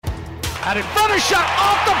Out in front, a shot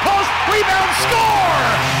off the post, rebound, score!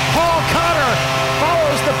 Paul Connor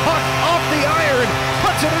follows the puck off the iron,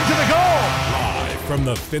 puts it into the goal. Live from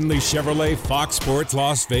the Findlay Chevrolet Fox Sports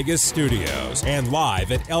Las Vegas studios and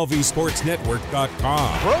live at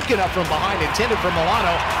lvsportsnetwork.com. Broken up from behind, intended for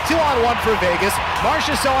Milano. 2-on-1 for Vegas.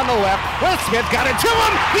 Marchessault on the left. Will Smith got it to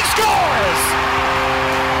him. He scores!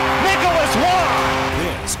 Nicholas Waugh.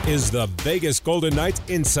 This is the Vegas Golden Knights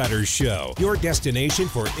Insider Show, your destination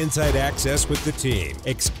for inside access with the team,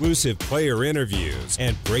 exclusive player interviews,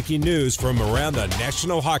 and breaking news from around the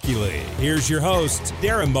National Hockey League. Here's your hosts,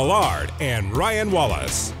 Darren Millard and Ryan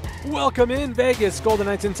Wallace. Welcome in Vegas, Golden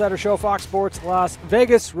Knights Insider Show, Fox Sports Las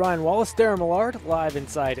Vegas. Ryan Wallace, Darren Millard, live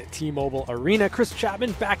inside T-Mobile Arena. Chris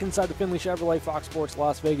Chapman back inside the Findlay Chevrolet Fox Sports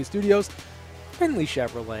Las Vegas studios. Findlay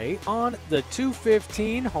Chevrolet on the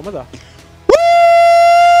 215, home of the...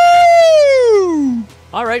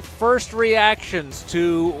 All right, first reactions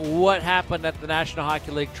to what happened at the National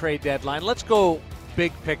Hockey League trade deadline. Let's go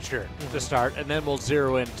big picture to start, and then we'll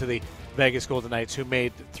zero into the Vegas Golden Knights, who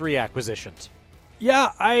made 3 acquisitions.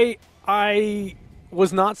 Yeah, I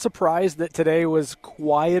was not surprised that today was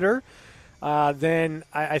quieter than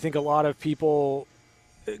I think a lot of people,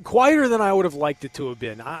 quieter than I would have liked it to have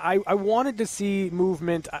been. I wanted to see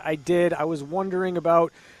movement. I did. I was wondering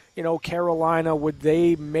about, Carolina, would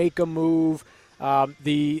they make a move?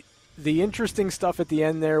 The interesting stuff at the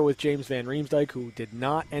end there with James Van Riemsdyk, who did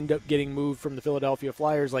not end up getting moved from the Philadelphia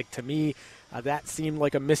Flyers, to me, that seemed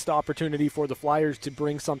like a missed opportunity for the Flyers to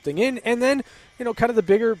bring something in. And then, kind of the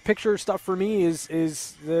bigger picture stuff for me is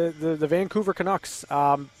the Vancouver Canucks.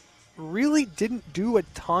 Really didn't do a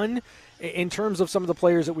ton in terms of some of the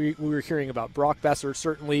players that we were hearing about. Brock Boeser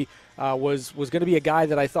certainly was going to be a guy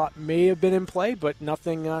that I thought may have been in play, but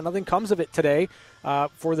nothing comes of it today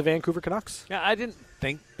for the Vancouver Canucks. Yeah, I didn't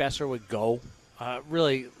think Boeser would go.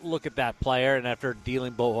 Really look at that player, and after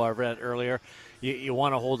dealing Bo Horvat earlier, you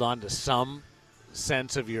want to hold on to some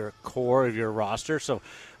sense of your core of your roster. So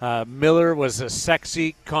Miller was a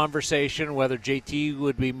sexy conversation whether JT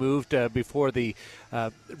would be moved before the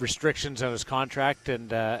restrictions on his contract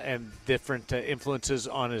and different influences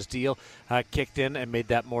on his deal kicked in and made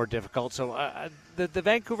that more difficult. So the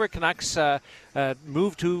Vancouver Canucks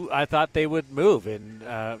moved who I thought they would move in.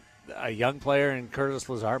 A young player in Curtis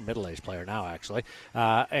Lazar, middle-aged player now actually,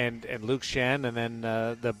 and Luke Schenn, and then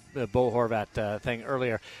the Bo Horvat thing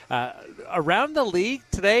earlier. Around the league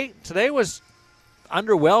today was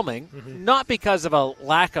underwhelming, not because of a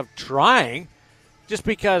lack of trying, just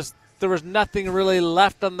because there was nothing really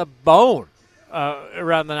left on the bone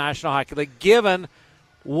around the National Hockey League, given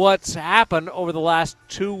what's happened over the last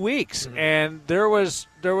 2 weeks. And there was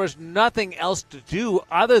nothing else to do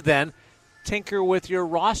other than tinker with your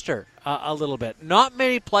roster a little bit. Not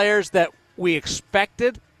many players that we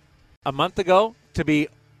expected a month ago to be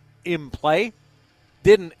in play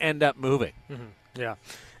didn't end up moving. Yeah.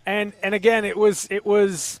 And again, it was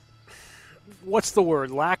what's the word?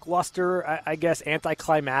 Lackluster, I guess,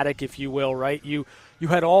 anticlimactic, if you will, right? You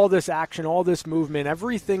had all this action, all this movement,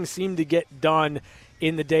 everything seemed to get done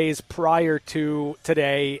in the days prior to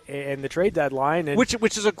today and the trade deadline. And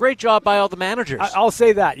which is a great job by all the managers. I'll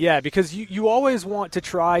say that, yeah, because you always want to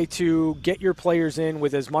try to get your players in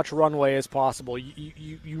with as much runway as possible.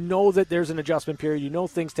 You know that there's an adjustment period. You know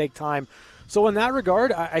things take time. So in that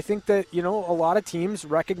regard, I think that, a lot of teams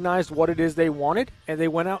recognized what it is they wanted, and they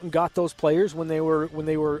went out and got those players when they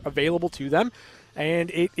were available to them.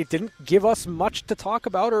 And it didn't give us much to talk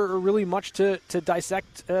about or really much to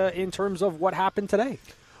dissect in terms of what happened today.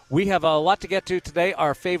 We have a lot to get to today.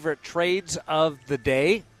 Our favorite trades of the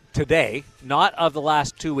day today, not of the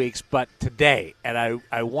last 2 weeks, but today. And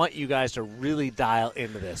I want you guys to really dial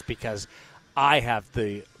into this because I have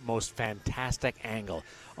the most fantastic angle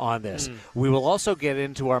on this. We will also get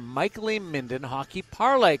into our Michael E. Minden Hockey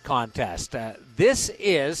Parlay Contest. This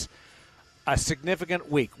is a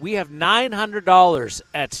significant week. We have $900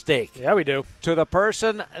 at stake. Yeah, we do. To the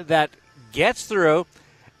person that gets through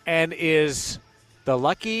and is the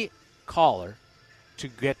lucky caller to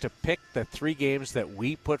get to pick the 3 games that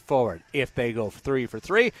we put forward. If they go 3 for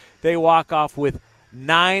 3, they walk off with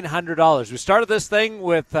 $900. We started this thing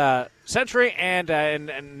with Century,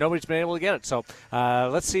 and nobody's been able to get it. So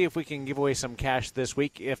let's see if we can give away some cash this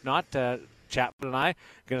week. If not, Chapman and I are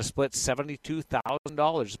going to split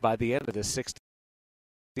 $72,000 by the end of this 60.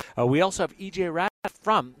 We also have EJ Radcliffe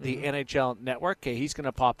from the NHL Network. He's going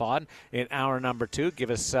to pop on in hour number 2, give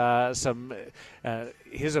us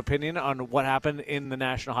his opinion on what happened in the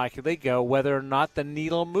National Hockey League, whether or not the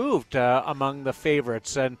needle moved among the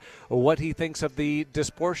favorites, and what he thinks of the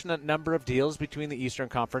disproportionate number of deals between the Eastern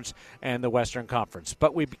Conference and the Western Conference.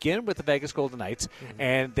 But we begin with the Vegas Golden Knights,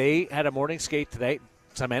 and they had a morning skate today.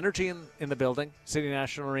 Some energy in the building, City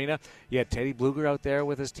National Arena. You had Teddy Bluger out there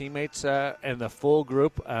with his teammates and the full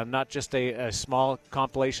group, not just a small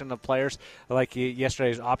compilation of players like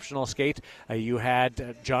yesterday's optional skate. You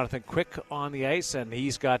had Jonathan Quick on the ice, and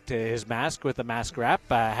he's got his mask with the mask wrap,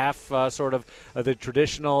 half sort of the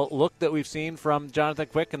traditional look that we've seen from Jonathan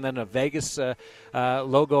Quick, and then a Vegas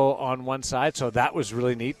logo on one side. So that was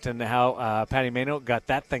really neat, and how Patty Mano got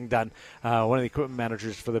that thing done. One of the equipment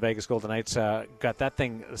managers for the Vegas Golden Knights got that thing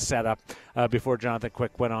set up before Jonathan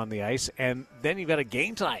Quick went on the ice. And then you've got a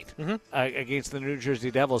game tonight against the New Jersey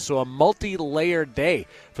Devils. So a multi-layered day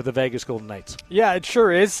for the Vegas Golden Knights. Yeah, it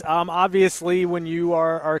sure is. Obviously, when you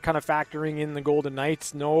are kind of factoring in the Golden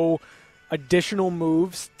Knights, no additional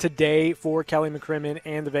moves today for Kelly McCrimmon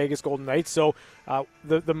and the Vegas Golden Knights. So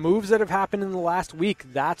the moves that have happened in the last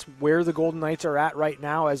week, that's where the Golden Knights are at right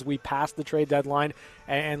now as we pass the trade deadline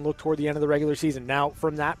and look toward the end of the regular season. Now,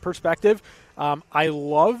 from that perspective, I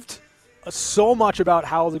loved so much about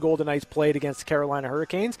how the Golden Knights played against the Carolina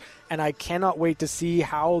Hurricanes, and I cannot wait to see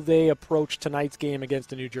how they approach tonight's game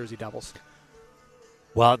against the New Jersey Devils.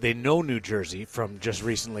 Well, they know New Jersey from just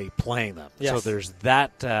recently playing them. Yes. So there's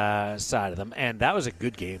that side of them. And that was a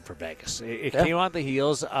good game for Vegas. It came on the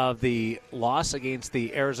heels of the loss against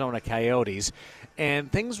the Arizona Coyotes,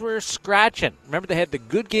 and things were scratching. Remember, they had the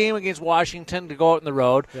good game against Washington to go out on the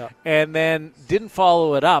road, and then didn't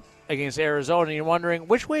follow it up against Arizona. And you're wondering,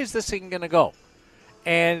 which way is this thing going to go?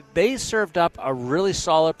 And they served up a really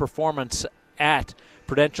solid performance at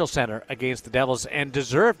Prudential Center against the Devils and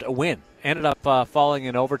deserved a win. Ended up falling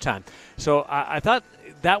in overtime. So I thought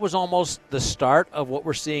that was almost the start of what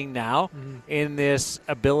we're seeing now in this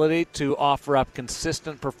ability to offer up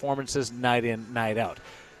consistent performances night in, night out.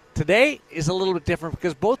 Today is a little bit different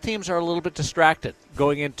because both teams are a little bit distracted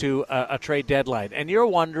going into a trade deadline. And you're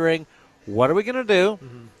wondering, what are we going to do?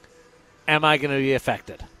 Am I going to be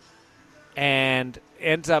affected? And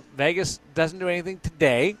ends up Vegas doesn't do anything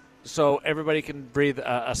today, so everybody can breathe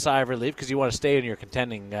a sigh of relief because you want to stay in your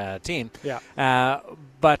contending team.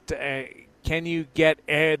 But can you get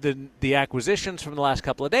the acquisitions from the last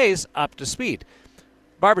couple of days up to speed?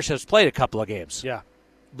 Barbashev's played a couple of games.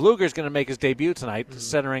 Bluger's going to make his debut tonight,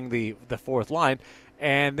 centering the fourth line.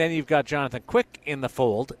 And then you've got Jonathan Quick in the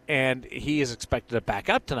fold, and he is expected to back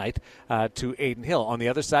up tonight to Adin Hill. On the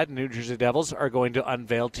other side, the New Jersey Devils are going to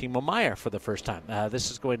unveil Timo Meier for the first time.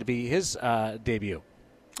 This is going to be his debut.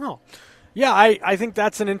 Oh, yeah, I think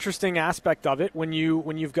that's an interesting aspect of it. When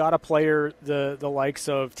you've got a player the likes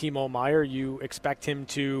of Timo Meier, you expect him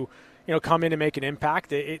to come in and make an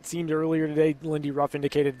impact. It seemed earlier today, Lindy Ruff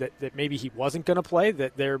indicated that maybe he wasn't going to play,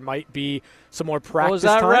 that there might be some more practice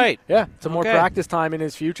time. Oh, is that right? Yeah, some more practice time in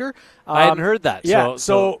his future. I hadn't heard that. Yeah,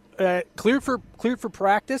 so cleared for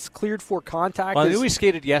practice, cleared for contact. Well, I knew he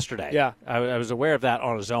skated yesterday. Yeah. I was aware of that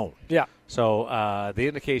on his own. Yeah. So the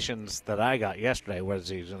indications that I got yesterday was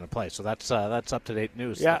he was going to play. So that's up-to-date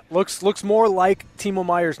news. Yeah, looks more like Timo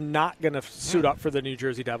Meier's not going to suit up for the New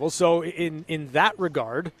Jersey Devils. So in that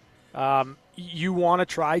regard, you want to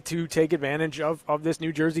try to take advantage of this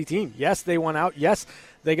New Jersey team. Yes, they went out. Yes,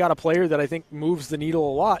 they got a player that I think moves the needle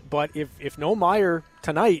a lot. But if no Meier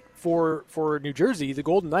tonight for New Jersey, the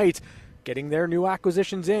Golden Knights, getting their new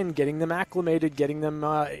acquisitions in, getting them acclimated, getting them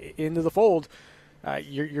into the fold,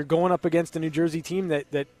 you're going up against a New Jersey team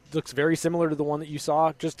that looks very similar to the one that you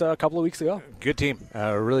saw just a couple of weeks ago. Good team.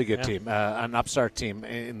 A really good team. An upstart team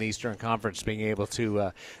in the Eastern Conference being able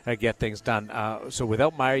to get things done. So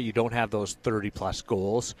without Meier, you don't have those 30-plus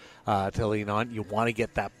goals to lean on. You want to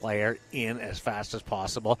get that player in as fast as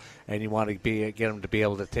possible, and you want to get him to be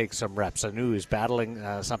able to take some reps. I knew he was battling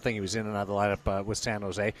something. He was in another lineup with San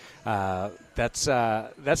Jose.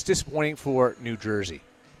 That's disappointing for New Jersey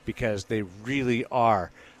because they really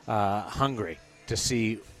are hungry to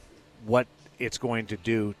see what it's going to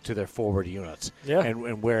do to their forward units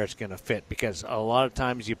and where it's going to fit. Because a lot of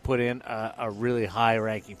times you put in a really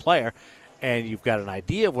high-ranking player and you've got an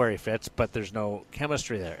idea of where he fits, but there's no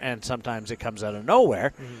chemistry there. And sometimes it comes out of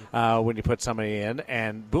nowhere when you put somebody in,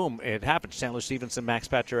 and boom, it happens. Chandler Stevenson, Max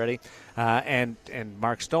Pacioretty, and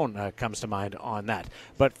Mark Stone comes to mind on that.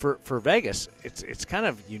 But for Vegas, it's kind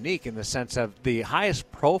of unique in the sense of the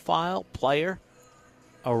highest profile player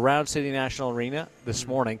around City National Arena this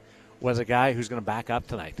morning was a guy who's going to back up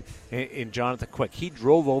tonight in Jonathan Quick. He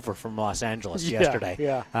drove over from Los Angeles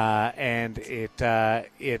yesterday. And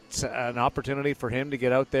it's an opportunity for him to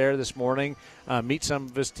get out there this morning, meet some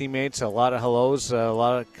of his teammates, a lot of hellos, a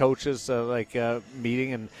lot of coaches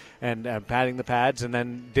meeting and patting the pads, and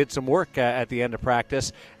then did some work at the end of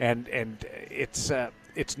practice. And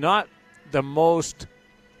it's not the most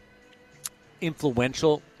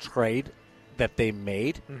influential trade that they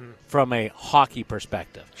made from a hockey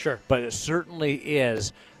perspective. Sure. But it certainly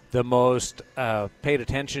is the most paid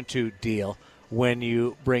attention to deal when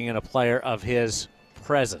you bring in a player of his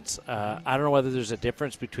presence. I don't know whether there's a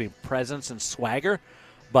difference between presence and swagger,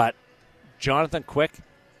 but Jonathan Quick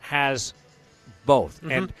has both.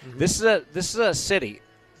 And this is a city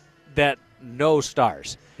that knows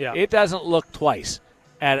stars. Yeah. It doesn't look twice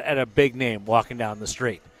at a big name walking down the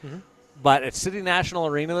street. But at City National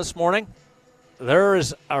Arena this morning, there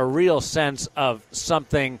is a real sense of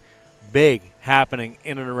something big happening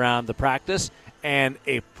in and around the practice and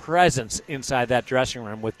a presence inside that dressing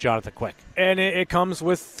room with Jonathan Quick. And it comes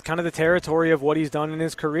with kind of the territory of what he's done in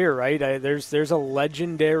his career, right? There's a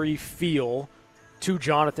legendary feel to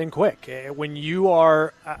Jonathan Quick. When you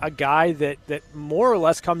are a guy that more or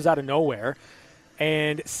less comes out of nowhere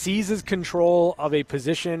and seizes control of a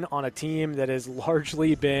position on a team that has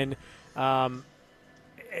largely been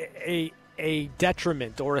a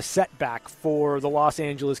detriment or a setback for the Los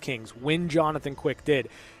Angeles Kings when Jonathan Quick did,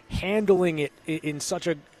 handling it in such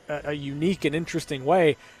a unique and interesting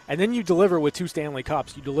way, and then you deliver with 2 Stanley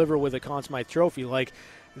Cups, you deliver with a Conn Smythe Trophy. Like,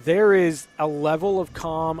 there is a level of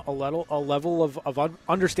calm, a level of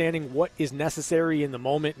understanding what is necessary in the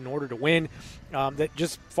moment in order to win that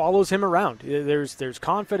just follows him around. There's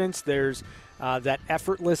confidence, there's that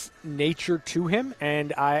effortless nature to him,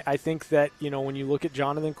 and I think that, when you look at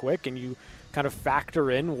Jonathan Quick and you kind of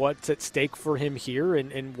factor in what's at stake for him here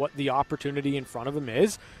and what the opportunity in front of him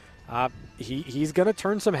is, he's going to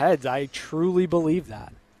turn some heads. I truly believe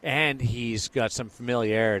that. And he's got some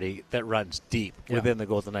familiarity that runs deep within the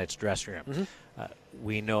Golden Knights dressing room.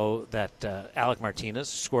 We know that Alec Martinez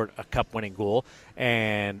scored a cup-winning goal,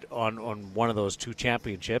 and on one of those 2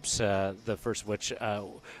 championships, the first of which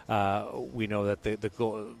we know that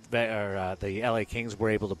the LA Kings were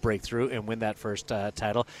able to break through and win that first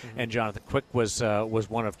title. And Jonathan Quick was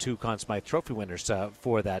one of 2 Conn Smythe Trophy winners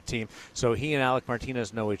for that team. So he and Alec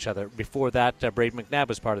Martinez know each other. Before that, Braden McNabb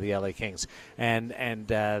was part of the LA Kings, and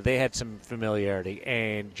they had some familiarity.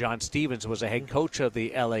 And John Stevens was a head coach of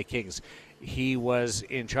the LA Kings. He was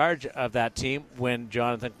in charge of that team when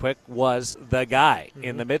Jonathan Quick was the guy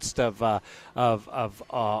in the midst of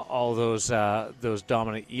all those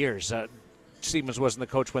dominant years. Stevens wasn't the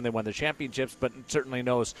coach when they won the championships, but certainly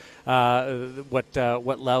knows what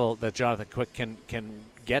level that Jonathan Quick can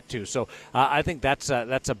get to. So I think that's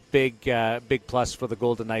a big plus for the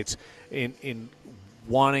Golden Knights in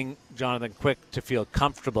wanting Jonathan Quick to feel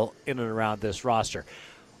comfortable in and around this roster.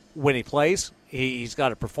 When he plays, he's got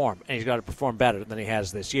to perform, and he's got to perform better than he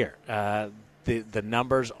has this year. The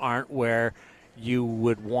numbers aren't where you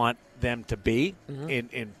would want them to be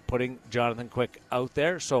in putting Jonathan Quick out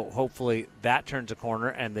there. So hopefully that turns a corner,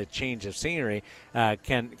 and the change of scenery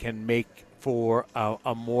can make for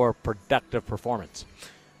a more productive performance.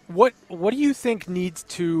 What do you think needs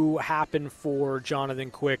to happen for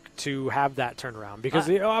Jonathan Quick to have that turnaround? Because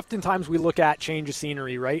oftentimes we look at change of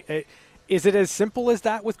scenery, right? Is it as simple as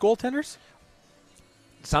that with goaltenders?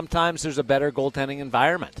 Sometimes there's a better goaltending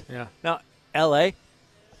environment. Yeah. Now, LA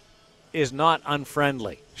is not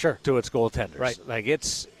unfriendly to its goaltenders. Right. Like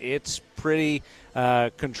it's pretty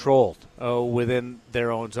controlled within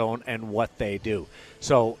their own zone and what they do.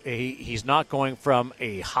 So he's not going from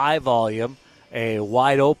a high volume, a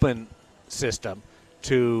wide open system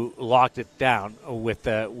to locked it down with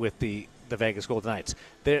the Vegas Golden Knights.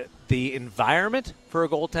 The environment for a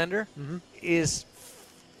goaltender is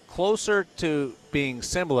closer to being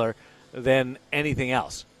similar than anything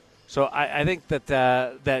else. So I think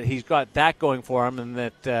that he's got that going for him, and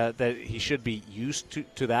that he should be used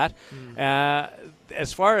to that.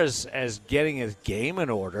 As far as getting his game in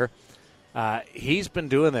order, he's been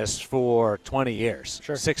doing this for 20 years,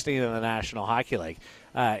 16 in the National Hockey League.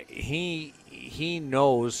 He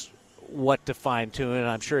knows what to fine-tune, and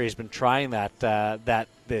I'm sure he's been trying that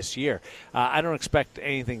this year. I don't expect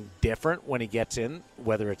anything different when he gets in,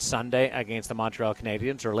 whether it's Sunday against the Montreal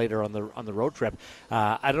Canadiens or later on the road trip.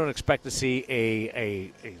 I don't expect to see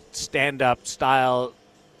a stand-up style,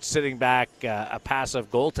 sitting back, a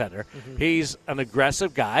passive goaltender. He's an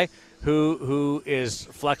aggressive guy who is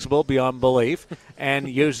flexible beyond belief and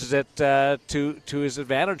uses it to his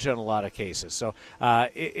advantage in a lot of cases. So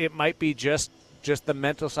it might be just just the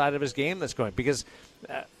mental side of his game that's going. Because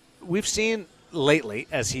we've seen lately,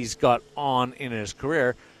 as he's got on in his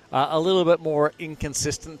career, a little bit more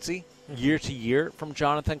inconsistency year to year from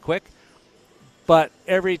Jonathan Quick. But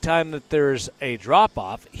every time that there's a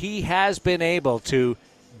drop-off, he has been able to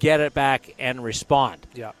get it back and respond.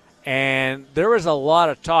 Yeah. And there was a lot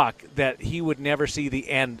of talk that he would never see the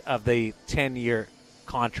end of the 10-year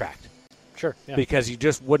contract. Sure. Yeah. Because he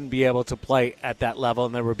just wouldn't be able to play at that level,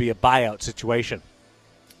 and there would be a buyout situation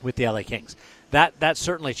with the LA Kings. That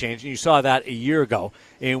certainly changed. And you saw that a year ago,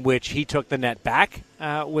 in which he took the net back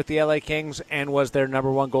with the LA Kings and was their number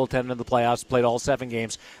one goaltender in the playoffs, played all 7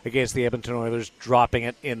 games against the Edmonton Oilers, dropping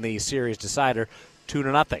it in the series decider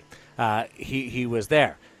 2-0. He was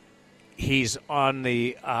there. He's on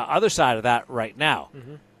the other side of that right now.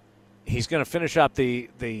 Mm-hmm. He's going to finish up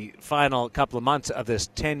the final couple of months of this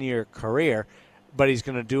 10-year career, but he's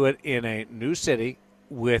going to do it in a new city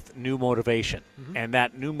with new motivation. Mm-hmm. And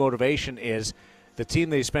that new motivation is the team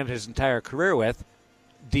that he spent his entire career with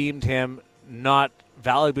deemed him not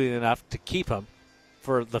valuable enough to keep him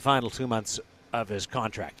for the final 2 months of his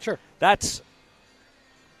contract. Sure. That's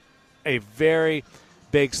a very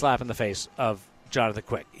big slap in the face of Jonathan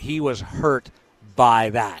Quick. He was hurt by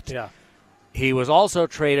that. Yeah. He was also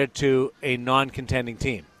traded to a non-contending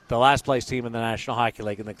team, the last place team in the National Hockey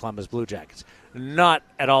League in the Columbus Blue Jackets. Not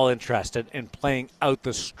at all interested in playing out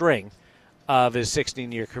the string of his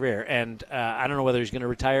 16-year career. And I don't know whether he's going to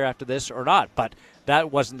retire after this or not, but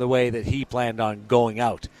that wasn't the way that he planned on going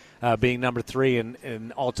out, being number 3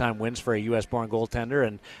 in all-time wins for a U.S.-born goaltender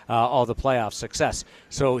and all the playoff success.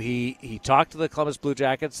 So he talked to the Columbus Blue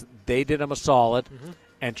Jackets. They did him a solid. Mm-hmm.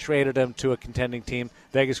 And traded him to a contending team.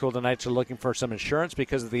 Vegas Golden Knights are looking for some insurance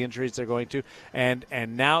because of the injuries they're going to. And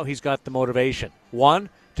now he's got the motivation. One,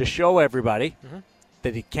 to show everybody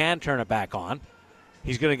that he can turn it back on.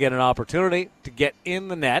 He's going to get an opportunity to get in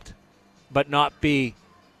the net, but not be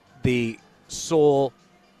the sole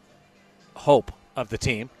hope of the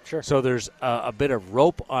team. Sure. So there's a bit of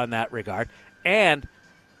rope on that regard. And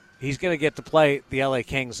he's going to get to play the LA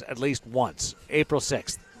Kings at least once, April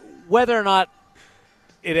 6th. Whether or not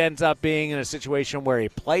it ends up being in a situation where he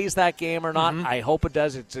plays that game or not, I hope it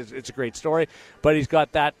does. It's a great story, but he's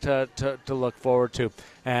got that to look forward to,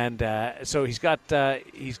 and so he's got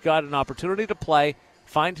an opportunity to play,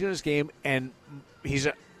 fine-tune his game, and he's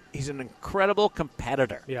an incredible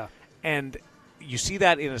competitor. Yeah, and you see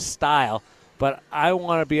that in his style, but I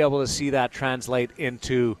want to be able to see that translate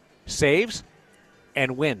into saves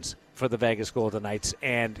and wins for the Vegas Golden Knights.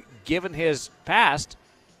 And given his past,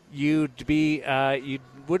 you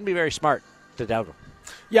wouldn't be very smart to doubt him.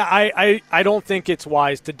 Yeah, I don't think it's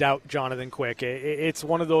wise to doubt Jonathan Quick. It's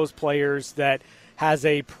one of those players that has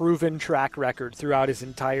a proven track record throughout his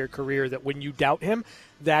entire career that when you doubt him,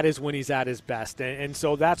 that is when he's at his best. And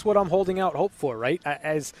so that's what I'm holding out hope for, right?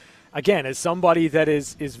 As somebody that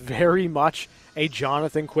is very much a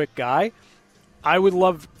Jonathan Quick guy, I would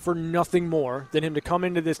love for nothing more than him to come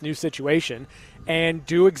into this new situation and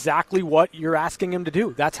do exactly what you're asking him to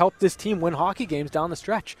do. That's helped this team win hockey games down the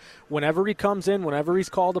stretch. Whenever he comes in, whenever he's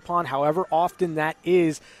called upon, however often that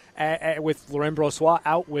is, with Laurent Brossoit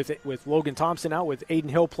out, with Logan Thompson out, with Adin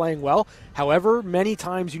Hill playing well, however many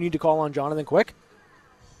times you need to call on Jonathan Quick,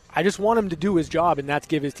 I just want him to do his job, and that's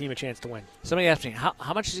give his team a chance to win. Somebody asked me, how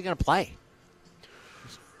much is he going to play?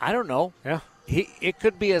 I don't know. Yeah. It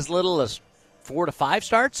could be as little as 4 to 5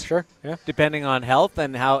 starts. Sure, yeah. Depending on health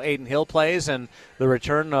and how Adin Hill plays and the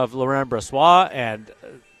return of Laurent Brossoit and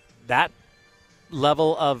that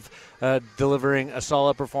level of delivering a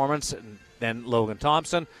solid performance, and then Logan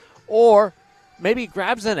Thompson. Or maybe he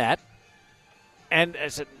grabs the net, and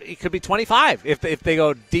it could be 25 if they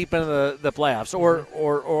go deep into the playoffs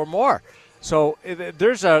or more. So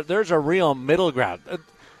there's a real middle ground.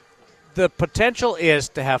 The potential is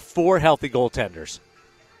to have 4 healthy goaltenders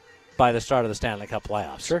by the start of the Stanley Cup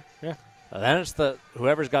playoffs. Sure, yeah. Then it's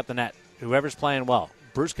whoever's got the net, whoever's playing well.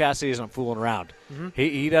 Bruce Cassidy isn't fooling around. Mm-hmm.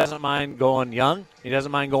 He doesn't mind going young. He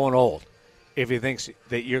doesn't mind going old if he thinks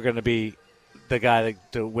that you're going to be the guy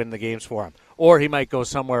to win the games for him. Or he might go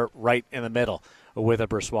somewhere right in the middle with a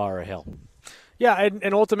Brossoit or a Hill. Yeah,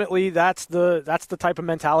 and ultimately that's the type of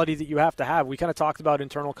mentality that you have to have. We kind of talked about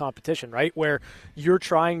internal competition, right, where you're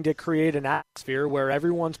trying to create an atmosphere where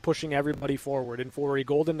everyone's pushing everybody forward. And for a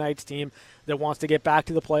Golden Knights team that wants to get back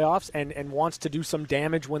to the playoffs and wants to do some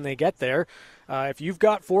damage when they get there, if you've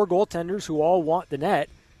got 4 goaltenders who all want the net,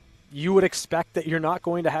 you would expect that you're not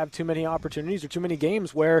going to have too many opportunities or too many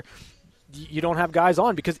games where you don't have guys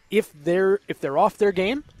on, because if they're off their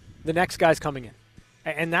game, the next guy's coming in.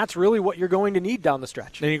 And that's really what you're going to need down the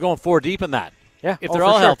stretch. Then you're going 4 deep in that. Yeah. If they're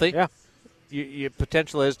all healthy. Yeah. your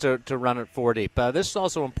potential is to run it 4 deep. This is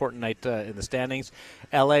also an important night in the standings.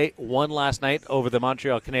 LA won last night over the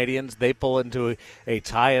Montreal Canadiens. They pull into a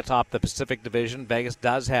tie atop the Pacific Division. Vegas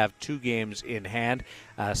does have 2 games in hand.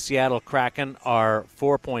 Seattle Kraken are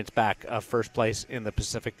 4 points back of first place in the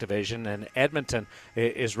Pacific Division, and Edmonton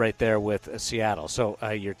is right there with Seattle. So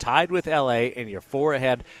you're tied with LA, and you're 4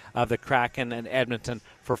 ahead of the Kraken and Edmonton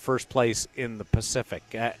for first place in the Pacific.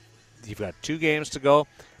 You've got 2 games to go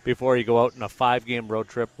before you go out on a 5-game road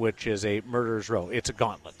trip, which is a murderer's row. It's a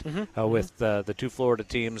gauntlet with the 2 Florida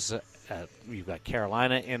teams. You've got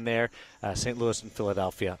Carolina in there, St. Louis and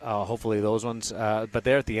Philadelphia. Hopefully those ones, but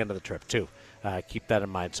they're at the end of the trip too. Keep that in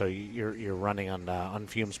mind. So you're running on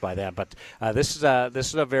fumes by then. But this is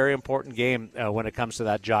a very important game when it comes to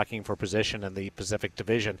that jockeying for position in the Pacific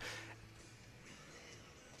Division.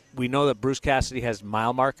 We know that Bruce Cassidy has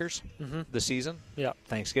mile markers this season. Yeah,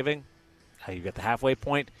 Thanksgiving. You've got the halfway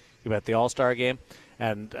point. You've got the All-Star game.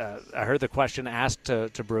 And I heard the question asked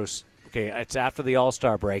to Bruce, okay, it's after the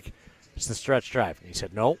All-Star break. It's the stretch drive. And he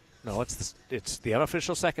said, no, it's the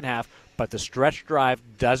unofficial second half, but the stretch drive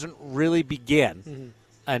doesn't really begin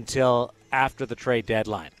until after the trade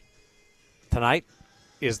deadline. Tonight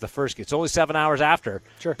is the first game. It's only 7 hours after,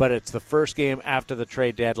 but it's the first game after the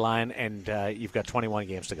trade deadline, and you've got 21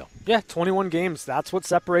 games to go. Yeah, 21 games. That's what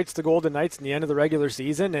separates the Golden Knights in the end of the regular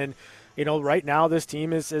season, and right now this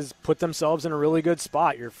team has put themselves in a really good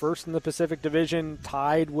spot. You're first in the Pacific Division,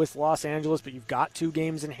 tied with Los Angeles, but you've got 2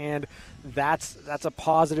 games in hand. That's a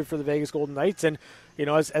positive for the Vegas Golden Knights. And,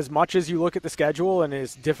 as much as you look at the schedule and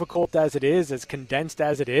as difficult as it is, as condensed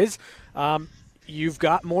as it is, you've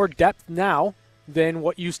got more depth now than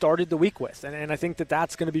what you started the week with. And I think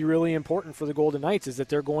that's going to be really important for the Golden Knights, is that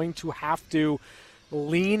they're going to have to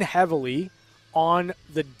lean heavily on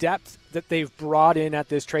the depth that they've brought in at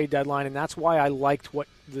this trade deadline, and that's why I liked what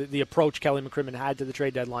the approach Kelly McCrimmon had to the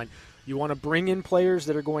trade deadline. You want to bring in players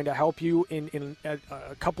that are going to help you in a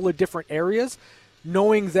couple of different areas,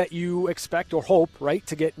 knowing that you expect or hope, right,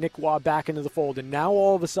 to get Nick Waugh back into the fold. And now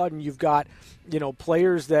all of a sudden you've got,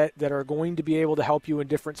 players that are going to be able to help you in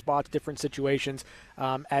different spots, different situations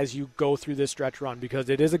as you go through this stretch run, because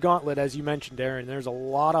it is a gauntlet, as you mentioned, Darren. There's a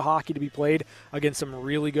lot of hockey to be played against some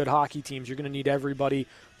really good hockey teams. You're going to need everybody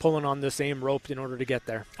pulling on the same rope in order to get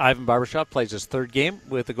there. Ivan Barbashev plays his 3rd game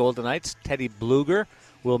with the Golden Knights. Teddy Bluger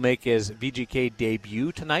will make his VGK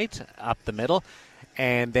debut tonight up the middle.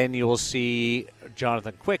 And then you will see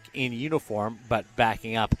Jonathan Quick in uniform, but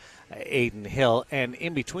backing up Aiden Hill. And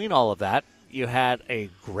in between all of that, you had a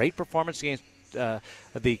great performance against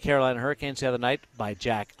the Carolina Hurricanes the other night by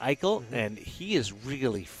Jack Eichel, and he is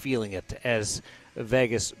really feeling it as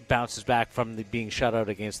Vegas bounces back from being shut out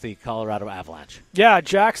against the Colorado Avalanche. Yeah,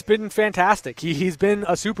 Jack's been fantastic. He's been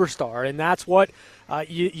a superstar, and that's what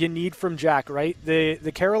you need from Jack, right?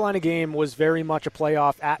 The Carolina game was very much a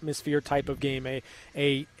playoff atmosphere type of game.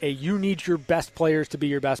 A you need your best players to be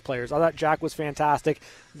your best players. I thought Jack was fantastic.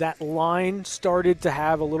 That line started to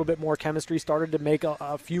have a little bit more chemistry, started to make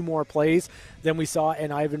a few more plays than we saw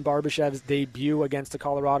in Ivan Barbashev's debut against the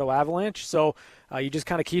Colorado Avalanche. So you just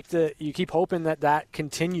kind of keep hoping that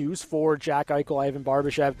continues for Jack Eichel, Ivan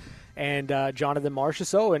Barbashev, and Jonathan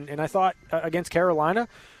Marchessault. And I thought against Carolina,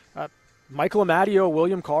 Michael Amadio,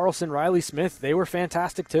 William Karlsson, Riley Smith, they were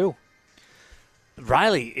fantastic too.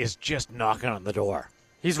 Riley is just knocking on the door.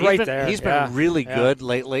 He's right there. He's been really good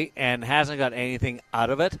lately and hasn't got anything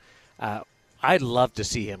out of it. I'd love to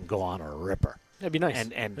see him go on a ripper. That'd be nice.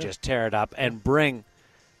 And just tear it up and bring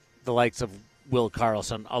the likes of Will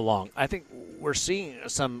Karlsson along. I think we're seeing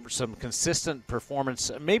some consistent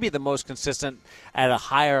performance, maybe the most consistent at a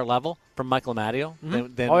higher level from Michael Amadio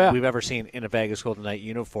than we've ever seen in a Vegas Golden Knight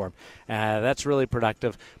uniform. That's really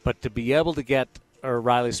productive. But to be able to get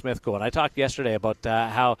Riley Smith going, I talked yesterday about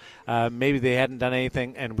how maybe they hadn't done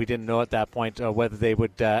anything, and we didn't know at that point whether they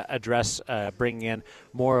would address bringing in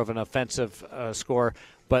more of an offensive scorer.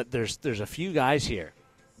 But there's a few guys here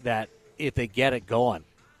that, if they get it going,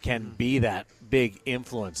 can be that big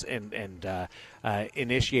influence and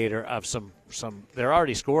initiator of some. They're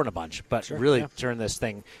already scoring a bunch, but turn this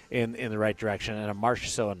thing in the right direction. And a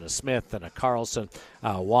Marchessault and a Smith and a Karlsson,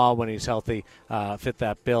 Waugh when he's healthy, fit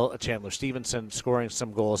that bill. Chandler Stevenson scoring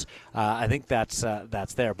some goals. I think that's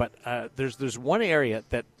there. But there's one area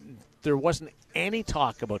that there wasn't any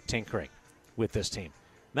talk about tinkering with this team.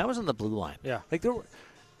 And that was on the blue line. Yeah,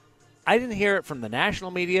 I didn't hear it from the national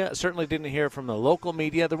media. Certainly didn't hear it from the local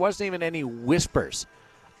media. There wasn't even any whispers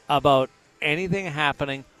about anything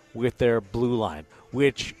happening with their blue line,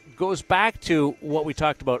 which goes back to what we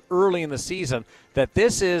talked about early in the season, that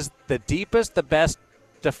this is the deepest, the best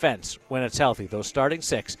defense when it's healthy, those starting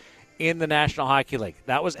 6 in the National Hockey League.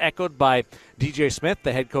 That was echoed by DJ Smith,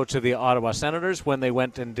 the head coach of the Ottawa Senators, when they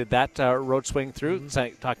went and did that road swing through,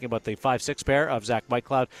 talking about the 5-6 pair of Zach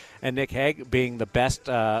Whitecloud and Nick Hague being the best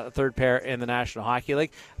third pair in the National Hockey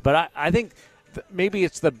League. But I think maybe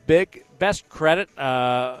it's the best credit,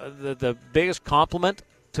 the biggest compliment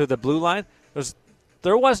to the blue line was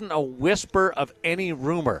there wasn't a whisper of any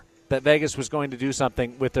rumor that Vegas was going to do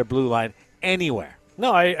something with their blue line anywhere.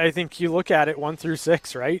 No, I think you look at it 1 through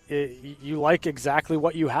 6, right? You like exactly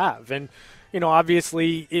what you have. And,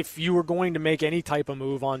 obviously, if you were going to make any type of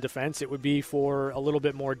move on defense, it would be for a little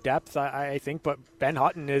bit more depth, I think. But Ben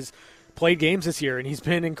Hutton has played games this year, and he's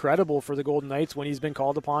been incredible for the Golden Knights when he's been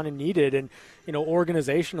called upon and needed. And,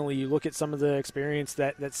 organizationally, you look at some of the experience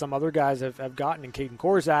that some other guys have gotten in Caden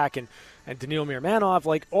Korzak and Daniil Mirmanov.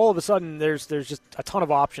 Like, all of a sudden, there's just a ton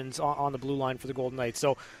of options on the blue line for the Golden Knights.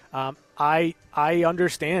 So I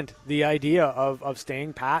understand the idea of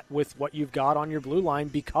staying pat with what you've got on your blue line,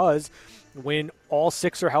 because when all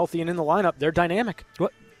 6 are healthy and in the lineup, they're dynamic.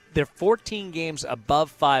 They're 14 games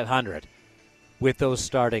above 500 with those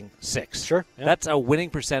starting 6. Sure. Yeah. That's a winning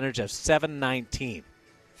percentage of .719.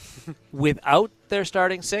 Without their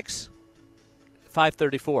starting 6,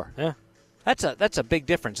 .534. Yeah. That's a big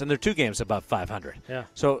difference, and they're 2 games above 500. Yeah.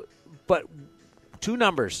 So, but 2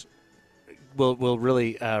 numbers will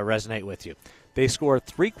really resonate with you. They score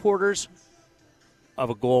 3/4 of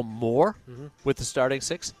a goal more with the starting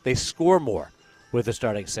 6. They score more with the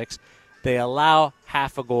starting 6. They allow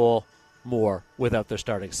half a goal more without their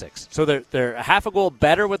starting 6. So they're a half a goal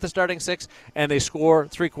better with the starting 6, and they score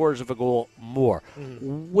 3/4 of a goal more.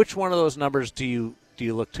 Which one of those numbers do you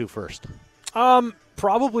look to first?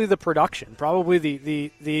 Probably the production, probably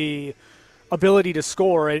the ability to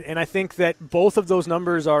score, and I think that both of those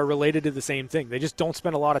numbers are related to the same thing. They just don't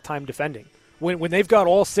spend a lot of time defending. When they've got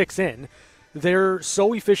all 6 in, they're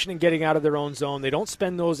so efficient in getting out of their own zone. They don't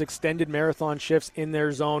spend those extended marathon shifts in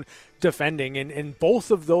their zone defending, and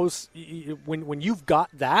both of those, when you've got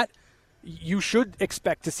that, you should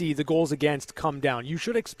expect to see the goals against come down. You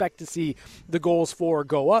should expect to see the goals for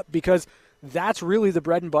go up, because that's really the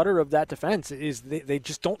bread and butter of that defense. Is they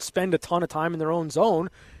just don't spend a ton of time in their own zone,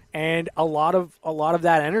 and a lot of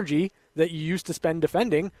that energy that you used to spend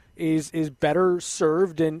defending is better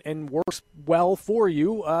served and works well for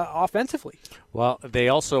you offensively. Well, they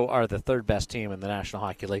also are the 3rd best team in the National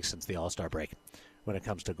Hockey League since the All-Star break when it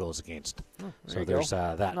comes to goals against. So there's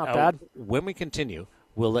that. Not bad. When we continue,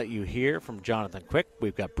 we'll let you hear from Jonathan Quick.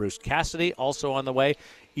 We've got Bruce Cassidy also on the way.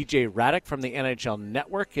 EJ Raddick from the NHL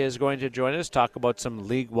Network is going to join us, talk about some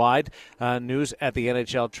league-wide news at the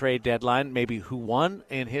NHL trade deadline, maybe who won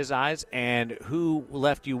in his eyes and who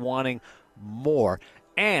left you wanting more.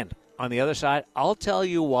 And on the other side, I'll tell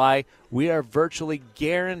you why we are virtually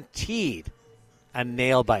guaranteed a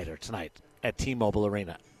nail-biter tonight at T-Mobile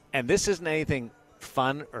Arena. And this isn't anything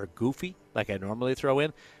fun or goofy like I normally throw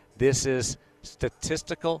in. This is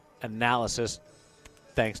statistical analysis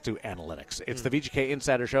thanks to analytics. It's the VGK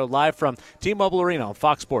Insider Show live from T-Mobile Arena on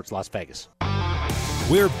Fox Sports Las Vegas.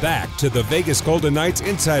 We're back to the Vegas Golden Knights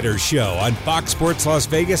Insider Show on Fox Sports Las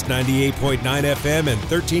Vegas, 98.9 FM and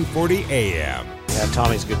 1340 AM. Yeah,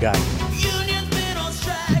 Tommy's a good guy.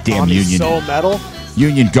 Damn Tommy's Union. so metal.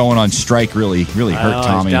 Union going on strike really hurt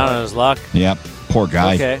Tommy. He's down on his luck. Yep, poor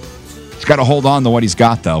guy. Okay. He's got to hold on to what he's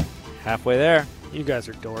got, though. Halfway there. You guys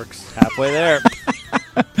are dorks. Halfway there.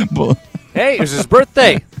 Hey, it was his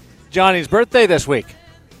birthday. Johnny's birthday this week.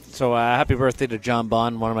 So happy birthday to John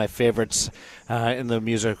Bond, one of my favorites in the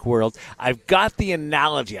music world. I've got the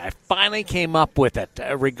analogy. I finally came up with it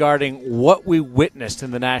regarding what we witnessed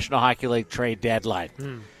in the National Hockey League trade deadline.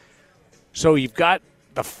 So you've got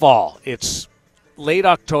the fall. It's late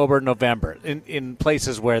October, November, in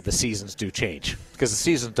places where the seasons do change, because the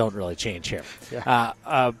seasons don't really change here. Yeah.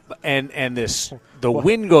 And the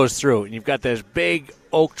wind goes through, and you've got this big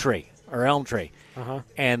oak tree or elm tree,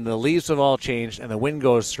 and the leaves have all changed, and the wind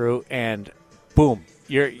goes through, and boom,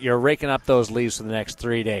 you're raking up those leaves for the next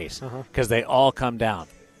 3 days because they all come down.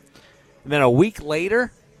 And then a week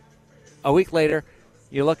later,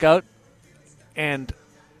 you look out, and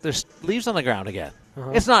there's leaves on the ground again.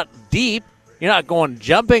 It's not deep. You're not going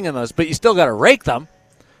jumping in those, but you still got to rake them.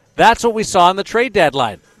 That's what we saw in the trade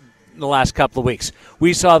deadline in the last couple of weeks.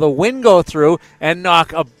 We saw the wind go through and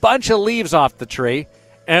knock a bunch of leaves off the tree,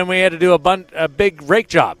 and we had to do a big rake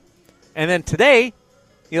job. And then today,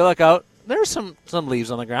 you look out, there's some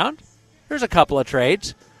leaves on the ground. There's a couple of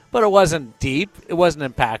trades, but it wasn't deep. It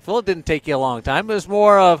wasn't impactful. It didn't take you a long time. It was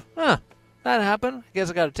more of, that happened. I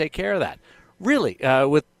guess I got to take care of that. Really,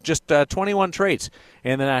 with just 21 trades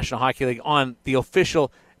in the National Hockey League on the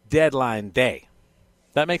official deadline day.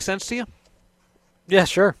 That makes sense to you? Yeah,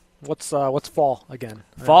 sure. What's fall again?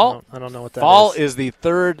 Fall? I don't know what that Fall is. is the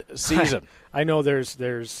third season. I know there's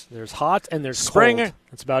hot and there's Spring. cold.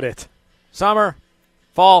 That's about it. Summer,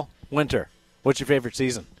 fall, winter. What's your favorite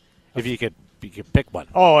season? If you could pick one.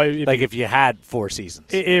 Oh, If you had 4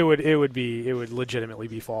 seasons. it would legitimately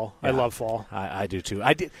be fall. Yeah. I love fall. I do too.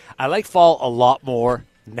 I like fall a lot more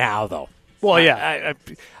now though. Well, yeah.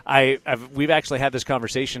 We've actually had this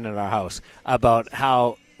conversation in our house about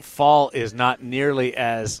how fall is not nearly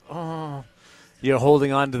as you're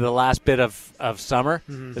holding on to the last bit of summer.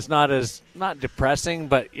 Mm-hmm. It's not depressing,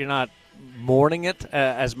 but you're not mourning it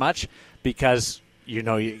as much because you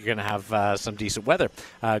know you're going to have some decent weather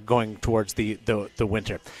going towards the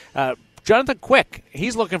winter. Jonathan Quick,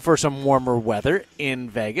 he's looking for some warmer weather in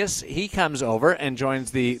Vegas. He comes over and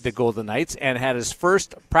joins the Golden Knights and had his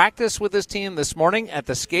first practice with his team this morning at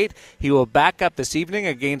the skate. He will back up this evening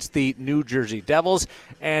against the New Jersey Devils,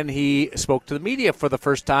 and he spoke to the media for the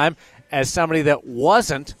first time as somebody that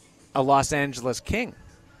wasn't a Los Angeles King.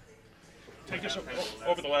 Take us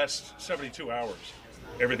over the last 72 hours,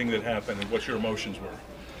 everything that happened and what your emotions were.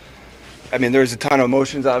 I mean, there's a ton of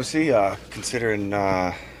emotions, obviously, considering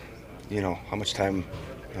how much time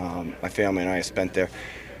my family and I spent there.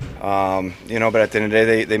 But at the end of the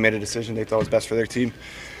day, they made a decision they thought was best for their team.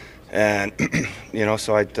 And,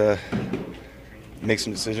 so I'd make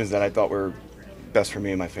some decisions that I thought were best for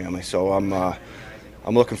me and my family. So I'm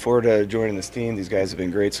looking forward to joining this team. These guys have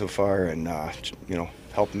been great so far and,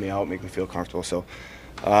 helping me out, making me feel comfortable. So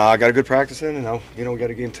I got a good practice in, and now, we got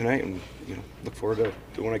a game tonight and, look forward to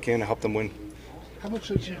doing what I can to help them win. How much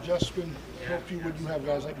does the adjustment help you when you have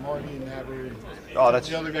guys like Marty and Naber and that's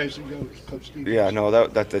the other guys that go, Coach Stevens? Yeah, no,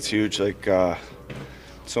 that's huge. Like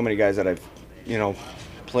so many guys that I've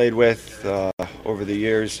played with over the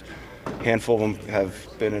years. A handful of them have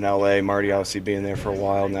been in LA. Marty obviously being there for a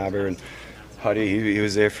while. Naber and Huddy, he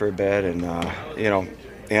was there for a bit, and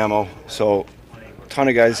Ammo. So a ton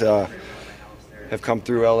of guys have come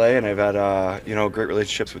through LA, and I've had great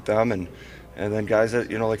relationships with them, and then guys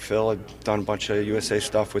that like Phil, I've done a bunch of USA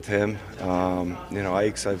stuff with him.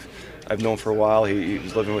 Ikes, I've known for a while. He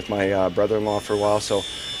was living with my brother-in-law for a while, so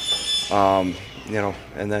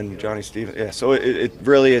and then Johnny Stevens. Yeah, so it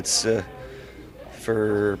really it's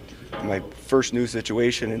for my first new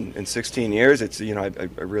situation in 16 years. It's I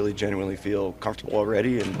really genuinely feel comfortable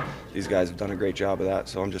already, and these guys have done a great job of that.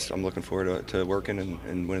 So I'm looking forward to working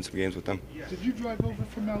and winning some games with them. Did you drive over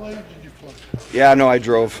from LA or did you fly? Yeah, no, I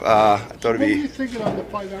drove. I thought it'd be. What were you thinking on the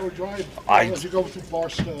 5-hour drive as you go through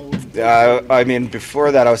Barstow? Yeah, I mean,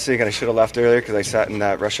 before that, I was thinking I should have left earlier because I sat in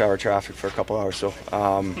that rush hour traffic for a couple hours. So,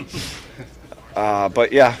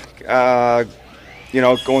 but yeah.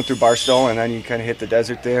 Going through Barstow, and then you kind of hit the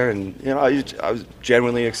desert there, and I was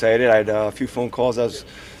genuinely excited. I had a few phone calls. I was,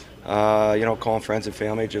 calling friends and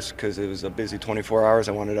family just because it was a busy 24 hours.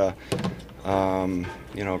 I wanted to,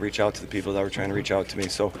 reach out to the people that were trying to reach out to me.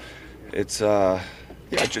 So it's,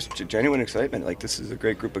 just genuine excitement. Like, this is a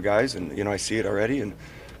great group of guys, and I see it already, and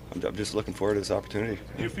I'm just looking forward to this opportunity.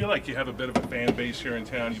 Do you feel like you have a bit of a fan base here in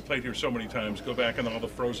town? You played here so many times. Go back on all the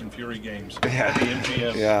Frozen Fury games at the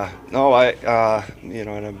MGM. Yeah. No,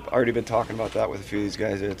 and I've already been talking about that with a few of these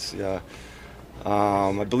guys. It's,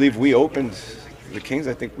 I believe we opened the Kings.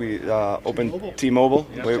 I think we opened T-Mobile.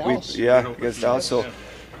 Against Dallas.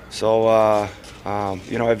 So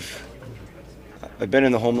I've been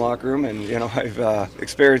in the home locker room, and I've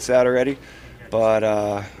experienced that already. But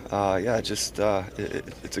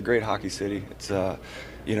it's a great hockey city. It's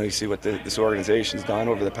you see what this organization's done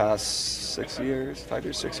over the past 6 years,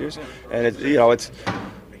 and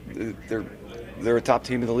they're a top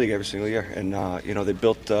team in the league every single year, and they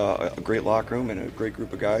built a great locker room and a great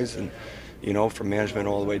group of guys, and from management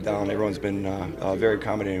all the way down, everyone's been very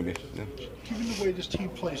accommodating to me. Yeah. Given the way this team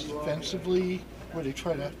plays defensively, where they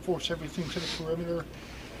try to force everything to the perimeter.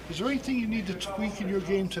 Is there anything you need to tweak in your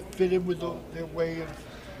game to fit in with their way of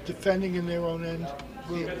defending in their own end?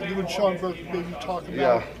 You and Sean Burke maybe talk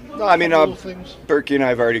about No, I mean, things? Berkey and I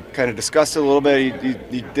have already kind of discussed it a little bit.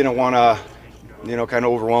 He didn't want to, kind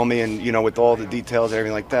of overwhelm me and, with all the details and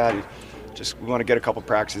everything like that. We want to get a couple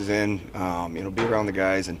practices in, be around the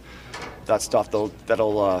guys, and that stuff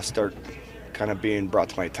that'll start kind of being brought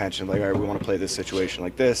to my attention. Like, all right, we want to play this situation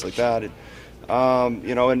like this, like that. And,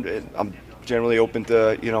 and I'm generally open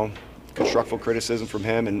to, constructive criticism from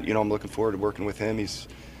him, and, I'm looking forward to working with him. He's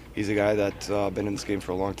a guy that's been in this game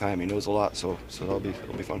for a long time. He knows a lot, so it'll be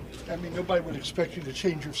fun. I mean, nobody would expect you to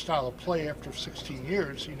change your style of play after 16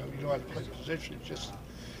 years. You know how to play positions. Just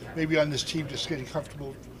maybe on this team, just getting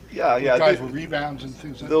comfortable Yeah. Guys with rebounds and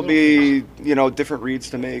things like that. There'll be, different reads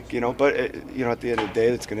to make, but, at the end of the day,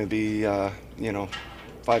 it's going to be,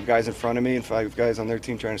 5 guys in front of me and 5 guys on their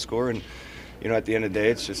team trying to score. And, at the end of the day,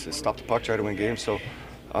 it's just to stop the puck, try to win games. So,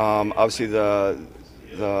 obviously, the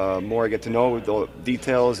more I get to know the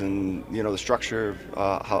details and, the structure,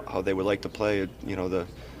 how they would like to play,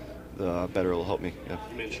 the better it'll help me. Yeah.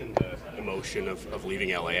 You mentioned the emotion of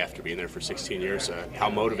leaving LA after being there for 16 years. How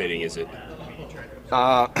motivating is it?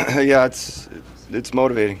 Yeah, it's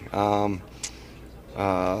motivating. So,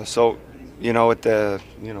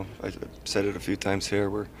 I've said it a few times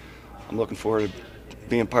here. I'm looking forward to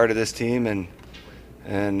being part of this team and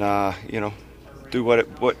do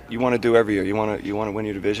what you want to do every year. You want to win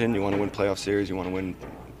your division. You want to win playoff series. You want to win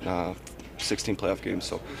 16 playoff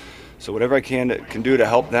games. So whatever I can do to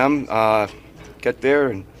help them get there,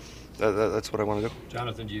 and that's what I want to do.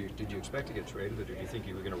 Jonathan, did you expect to get traded, or did you think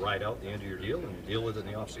you were going to ride out the end of your deal and deal with it in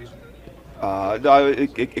the offseason? No,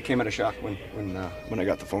 it came at a shock when I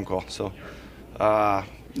got the phone call. So,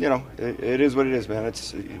 it is what it is, man.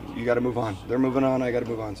 You got to move on. They're moving on. I got to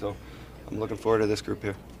move on. So, I'm looking forward to this group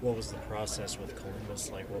here. What was the process with Columbus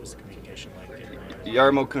like? What was the communication like?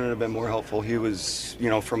 Yarmo couldn't have been more helpful. He was,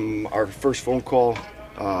 from our first phone call,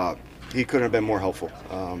 he couldn't have been more helpful.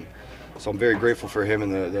 So I'm very grateful for him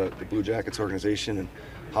and the Blue Jackets organization and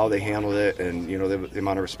how they handled it, and the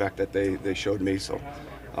amount of respect that they showed me. So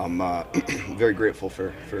I'm very grateful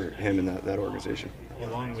for him and that organization.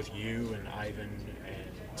 Along with you and Ivan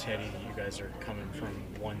and Teddy, you guys are coming from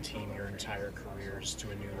one team your entire careers to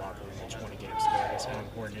a new locker room with 20 games to Vegas. How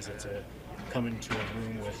important is it to come into a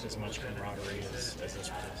room with as much camaraderie as this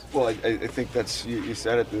was? Well, I think that's, you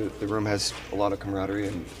said it, the room has a lot of camaraderie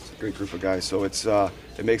and it's a great group of guys. So it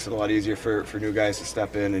makes it a lot easier for new guys to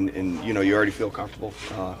step in and you already feel comfortable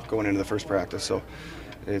going into the first practice. So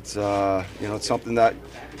it's, it's something that,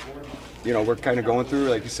 we're kind of going through.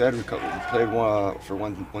 Like you said, we played for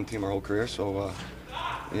one team our whole career. So,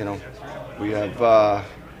 we have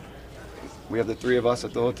the 3 of us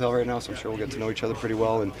at the hotel right now, so I'm sure we'll get to know each other pretty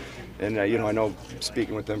well. And I know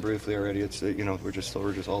speaking with them briefly already, it's we're just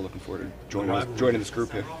all looking forward to joining this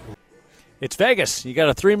group here. It's Vegas. You got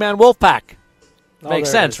a 3-man wolf pack.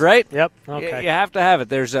 Makes sense, right? Yep. Okay. You have to have it.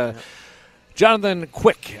 There's a Jonathan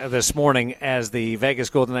Quick this morning as the Vegas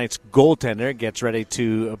Golden Knights goaltender gets ready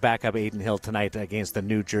to back up Adin Hill tonight against the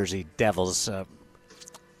New Jersey Devils.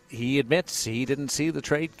 He admits he didn't see the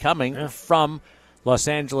trade coming from Los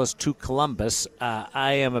Angeles to Columbus.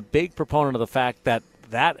 I am a big proponent of the fact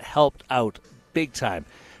that helped out big time,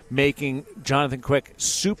 making Jonathan Quick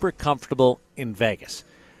super comfortable in Vegas.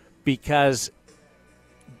 Because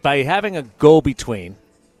by having a go-between,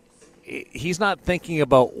 he's not thinking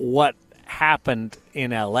about what happened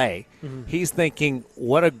in L.A. Mm-hmm. He's thinking,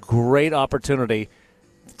 what a great opportunity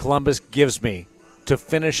Columbus gives me to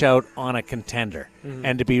finish out on a contender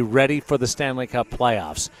and to be ready for the Stanley Cup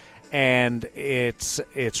playoffs. And it's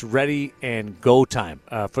ready and go time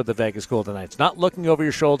for the Vegas Golden Knights. Not looking over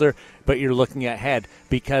your shoulder, but you're looking ahead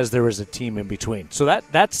because there is a team in between. So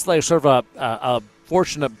that's like sort of a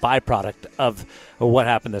fortunate byproduct of what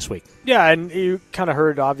happened this week. Yeah, and you kind of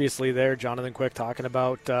heard, obviously, there, Jonathan Quick talking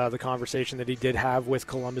about the conversation that he did have with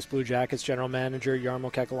Columbus Blue Jackets general manager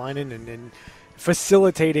Jarmo Kekalainen and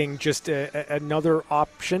facilitating just another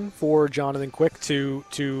option for Jonathan Quick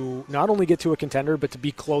to not only get to a contender, but to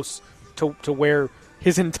be close to where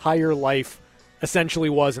his entire life essentially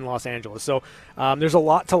was in Los Angeles. So there's a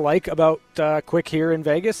lot to like about Quick here in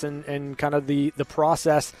Vegas and kind of the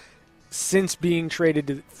process since being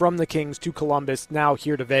traded from the Kings to Columbus, now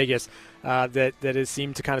here to Vegas, that has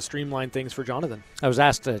seemed to kind of streamline things for Jonathan. I was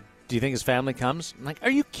asked, do you think his family comes? I'm like, are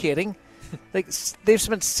you kidding? Like, they've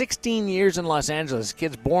spent 16 years in Los Angeles.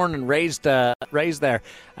 Kids born and raised there.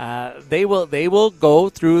 They will go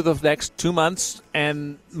through the next 2 months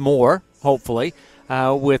and more, hopefully,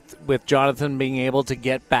 with Jonathan being able to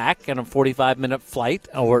get back in a 45-minute flight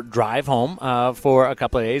or drive home for a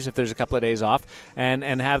couple of days if there's a couple of days off,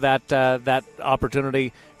 and have that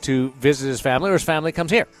opportunity to visit his family, or his family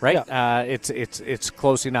comes here, right? Yeah. It's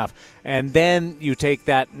close enough, and then you take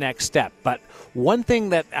that next step. But one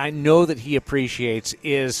thing that I know that he appreciates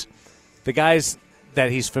is the guys that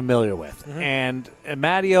he's familiar with, and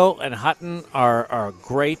Matteo and Hutton are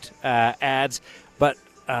great ads, but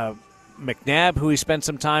McNabb, who he spent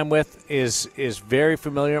some time with, is very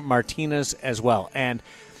familiar. Martinez as well. And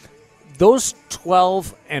those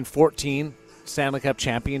 12 and 14 Stanley Cup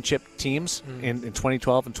championship teams in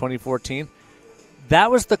 2012 and 2014, that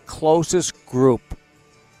was the closest group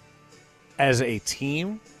as a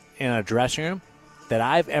team in a dressing room that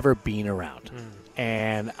I've ever been around.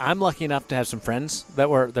 and I'm lucky enough to have some friends that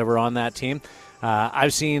were on that team.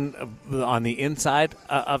 I've seen on the inside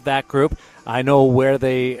of that group. I know where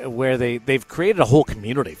they've created a whole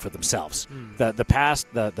community for themselves. The past,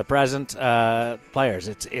 the present players.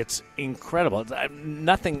 It's incredible.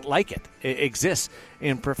 Nothing like it exists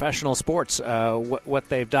in professional sports. What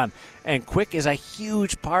they've done, and Quick is a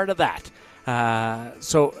huge part of that.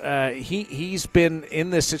 So he's been in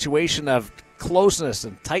this situation of closeness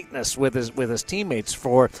and tightness with his teammates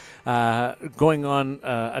for going on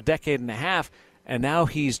a decade and a half. And now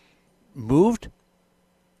he's moved.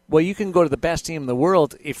 Well, you can go to the best team in the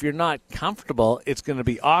world. If you're not comfortable, it's going to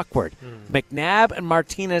be awkward. McNabb and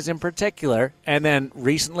Martinez in particular, and then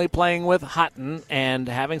recently playing with Hutton and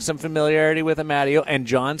having some familiarity with Amadio and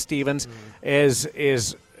John Stevens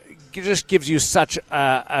is just gives you such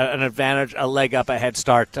an advantage, a leg up, a head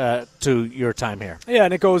start to your time here. Yeah,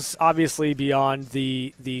 and it goes obviously beyond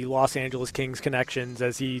the Los Angeles Kings connections,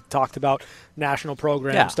 as he talked about national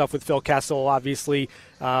program stuff with Phil Kessel. Obviously,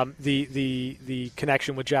 the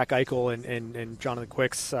connection with Jack Eichel and Jonathan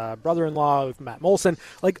Quick's brother-in-law, with Matt Molson.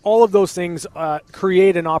 Like, all of those things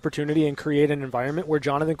create an opportunity and create an environment where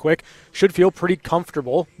Jonathan Quick should feel pretty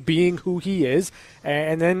comfortable being who he is.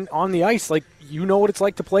 And then on the ice, like, you know what it's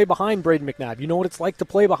like to play behind Braden McNabb. You know what it's like to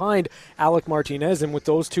play behind Alec Martinez. And with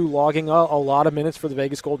those two logging a lot of minutes for the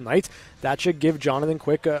Vegas Golden Knights, that should give Jonathan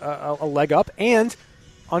Quick a leg up. And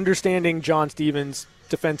understanding John Stevens'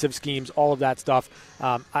 defensive schemes, all of that stuff,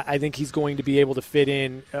 I think he's going to be able to fit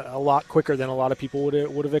in a lot quicker than a lot of people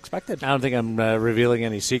would have expected. I don't think I'm revealing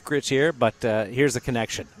any secrets here, but here's the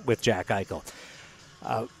connection with Jack Eichel.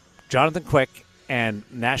 Jonathan Quick and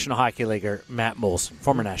National Hockey Leaguer Matt Molson,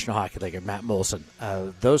 former National Hockey Leaguer Matt Molson,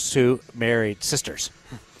 those two married sisters.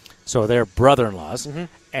 So they're brother-in-laws.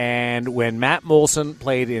 And when Matt Molson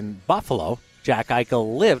played in Buffalo, Jack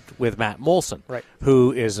Eichel lived with Matt Molson,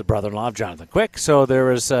 who is a brother-in-law of Jonathan Quick. So there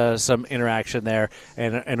was some interaction there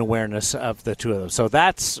and awareness of the two of them. So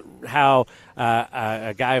that's how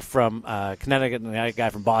a guy from Connecticut and a guy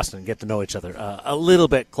from Boston get to know each other a little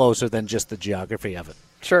bit closer than just the geography of it.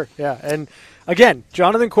 Sure, yeah. And again,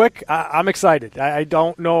 Jonathan Quick, I'm excited. I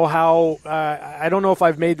don't know how. I don't know if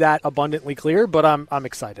I've made that abundantly clear, but I'm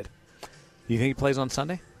excited. You think he plays on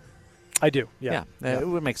Sunday? I do. Yeah. It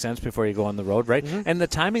would make sense before you go on the road, right? And the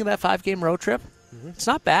timing of that 5-game road trip, it's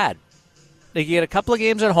not bad. You get a couple of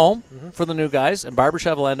games at home for the new guys, and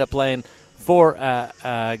Barbashev will end up playing 4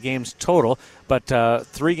 games total, but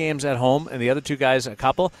 3 games at home, and the other 2 guys a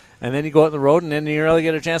couple, and then you go out on the road, and then you really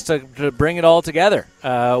get a chance to bring it all together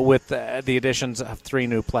with the additions of 3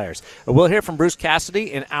 new players. We'll hear from Bruce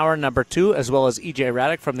Cassidy in hour number 2, as well as EJ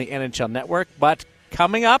Raddick from the NHL Network, but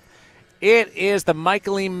coming up, it is the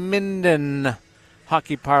Michael E. Minden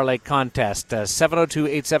Hockey Parlay Contest,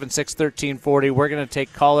 702-876-1340. We're going to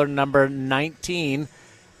take caller number 19.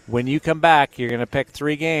 When you come back, you're going to pick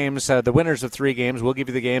 3 games, the winners of 3 games. We'll give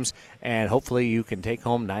you the games, and hopefully you can take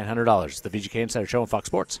home $900. The VGK Insider Show on Fox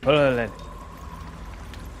Sports. Partner.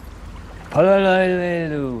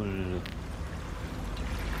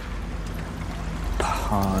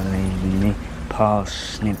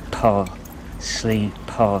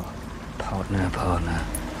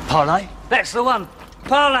 Parlay? That's the one.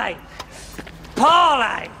 Parlay.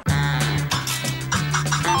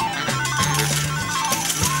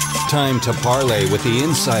 Time to parlay with the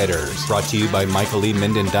Insiders. Brought to you by Michael E.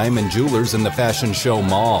 Minden Diamond Jewelers in the Fashion Show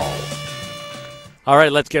Mall. All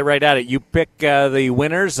right, let's get right at it. You pick the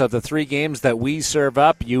winners of the 3 games that we serve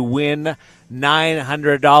up. You win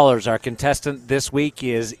 $900. Our contestant this week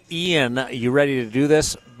is Ian. You ready to do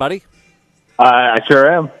this, buddy? I sure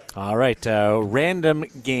am. All right, random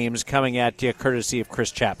games coming at you, courtesy of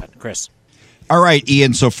Chris Chapman. Chris. All right,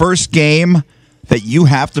 Ian. So first game that you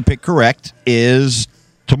have to pick correct is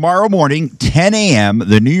tomorrow morning, 10 a.m.,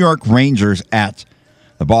 the New York Rangers at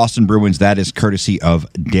the Boston Bruins. That is courtesy of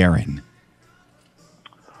Darren.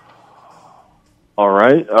 All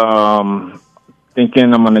right.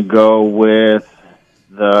 Thinking I'm going to go with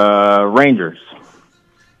the Rangers.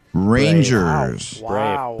 Rangers.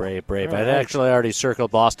 Brave. Right. I actually already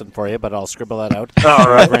circled Boston for you, but I'll scribble that out. All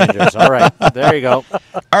right. Rangers. All right. There you go.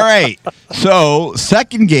 All right. So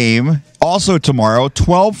second game, also tomorrow,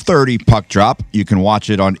 12:30 puck drop. You can watch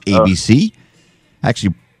it on ABC.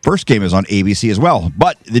 Actually, first game is on ABC as well.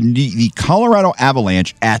 But the Colorado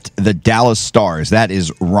Avalanche at the Dallas Stars. That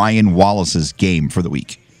is Ryan Wallace's game for the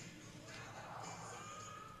week.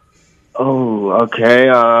 Oh, okay.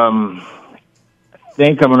 I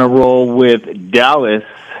think I'm going to roll with Dallas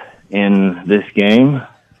in this game.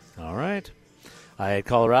 All right. I had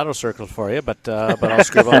Colorado circled for you, but I'll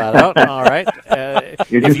scribble that out. All right.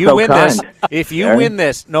 You're if just you so win kind, this, if you Aaron. win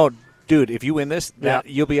this, no, dude, if you win this, Yeah.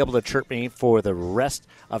 you'll be able to chirp me for the rest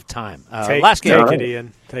of time. Take Last game. it,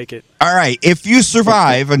 Ian. Take it. All right. If you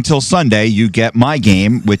survive until Sunday, you get my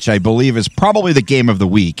game, which I believe is probably the game of the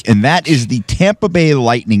week, and that is the Tampa Bay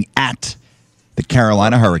Lightning at the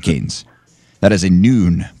Carolina Hurricanes. That is a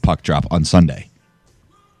noon puck drop on Sunday.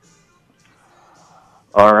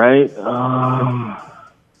 All right.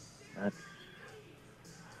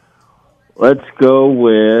 Let's go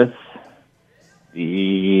with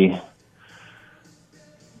the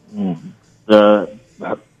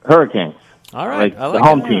Hurricanes. All right. I the like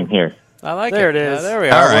home it. team here. I like There it. it is. There we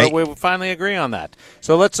All are. right. We finally agree on that.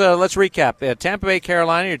 So let's recap. Tampa Bay,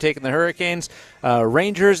 Carolina. You're taking the Hurricanes.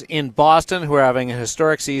 Rangers in Boston, who are having a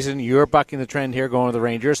historic season. You're bucking the trend here, going to the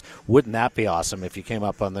Rangers. Wouldn't that be awesome if you came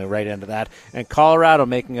up on the right end of that? And Colorado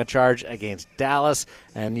making a charge against Dallas,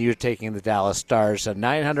 and you're taking the Dallas Stars.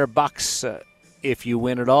 $900 if you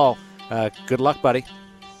win it all. Good luck, buddy.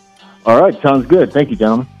 All right. Sounds good. Thank you,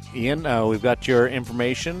 gentlemen. Ian, we've got your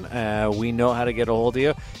information. We know how to get a hold of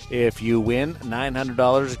you. If you win,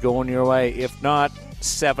 $900 going your way. If not,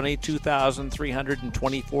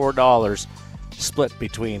 $72,324 split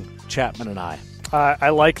between Chapman and I. I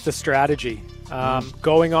like the strategy.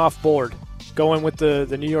 Going off board, going with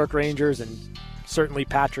the New York Rangers, and certainly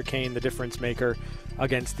Patrick Kane, the difference maker,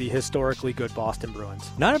 against the historically good Boston Bruins.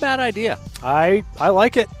 Not a bad idea. I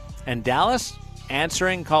like it. And Dallas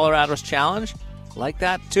answering Colorado's challenge. Like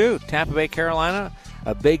that, too. Tampa Bay, Carolina,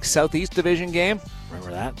 a big Southeast Division game.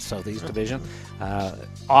 Remember that? Southeast Division.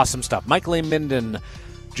 Awesome stuff. Michael A. Minden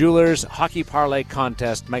Jewelers Hockey Parlay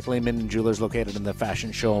Contest. Michael A. Minden Jewelers located in the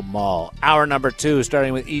Fashion Show Mall. Hour number 2,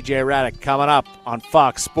 starting with E.J. Raddick, coming up on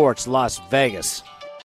Fox Sports Las Vegas.